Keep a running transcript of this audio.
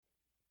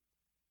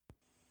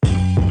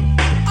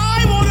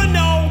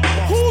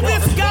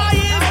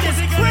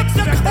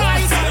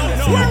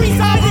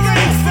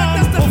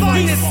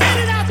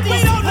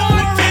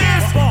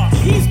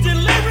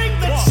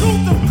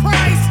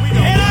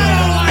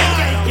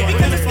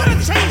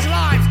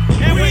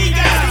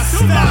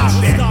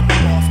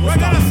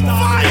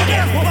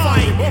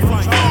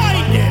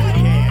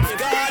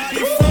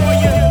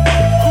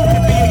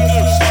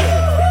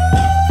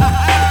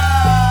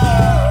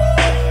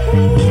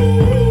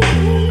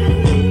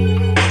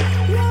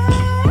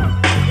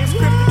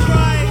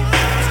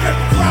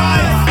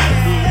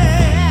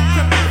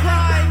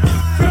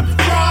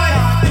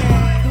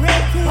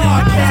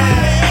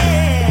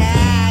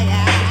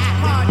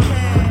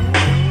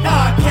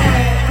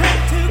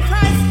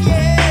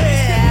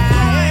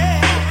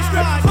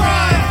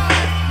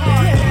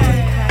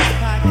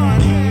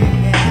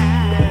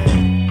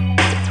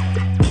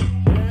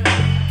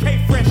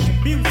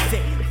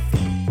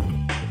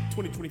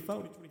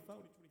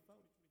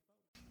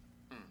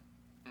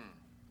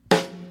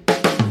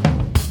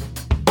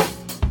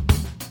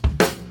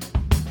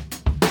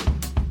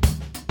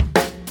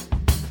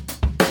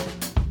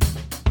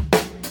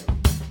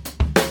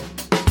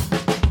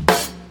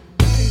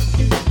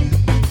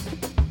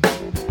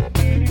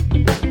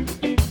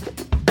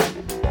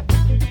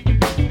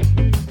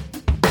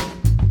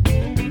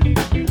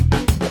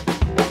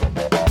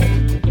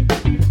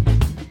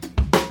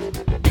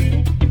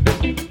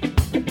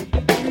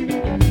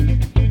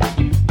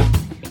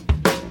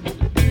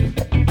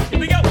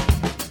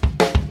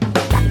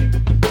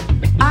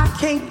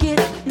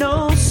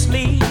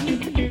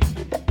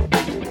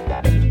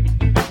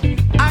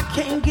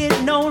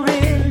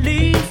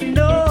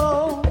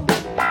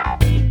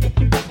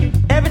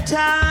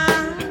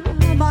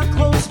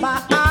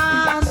my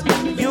eyes,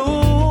 you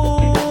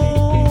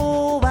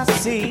I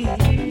see.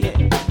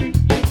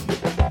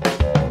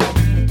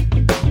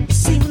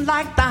 Seem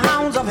like the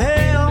hounds of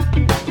hell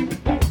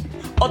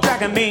are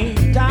dragging me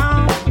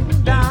down,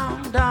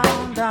 down,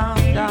 down,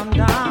 down, down,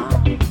 down.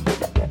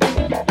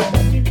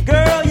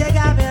 Girl, you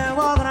got me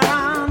walking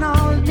around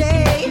all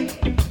day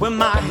with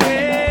my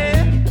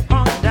head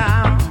hung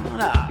down.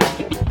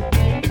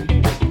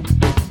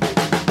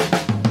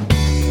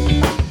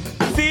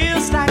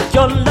 Feels like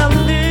your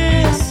love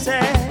is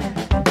sad.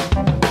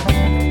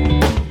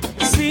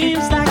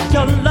 Seems like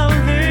your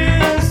love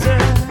is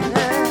sad.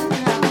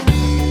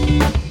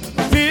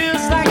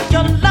 Feels like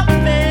your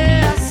love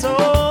is so,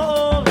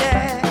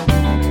 yeah.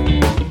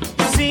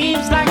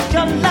 Seems like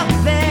your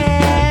love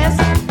is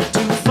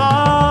too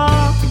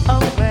far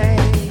away,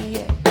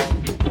 yeah.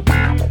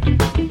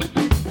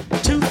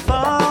 Too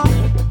far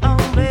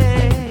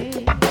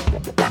away.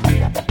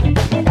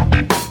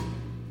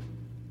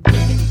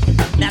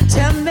 Now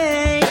tell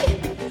me,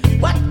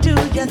 what do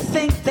you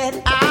think that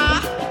I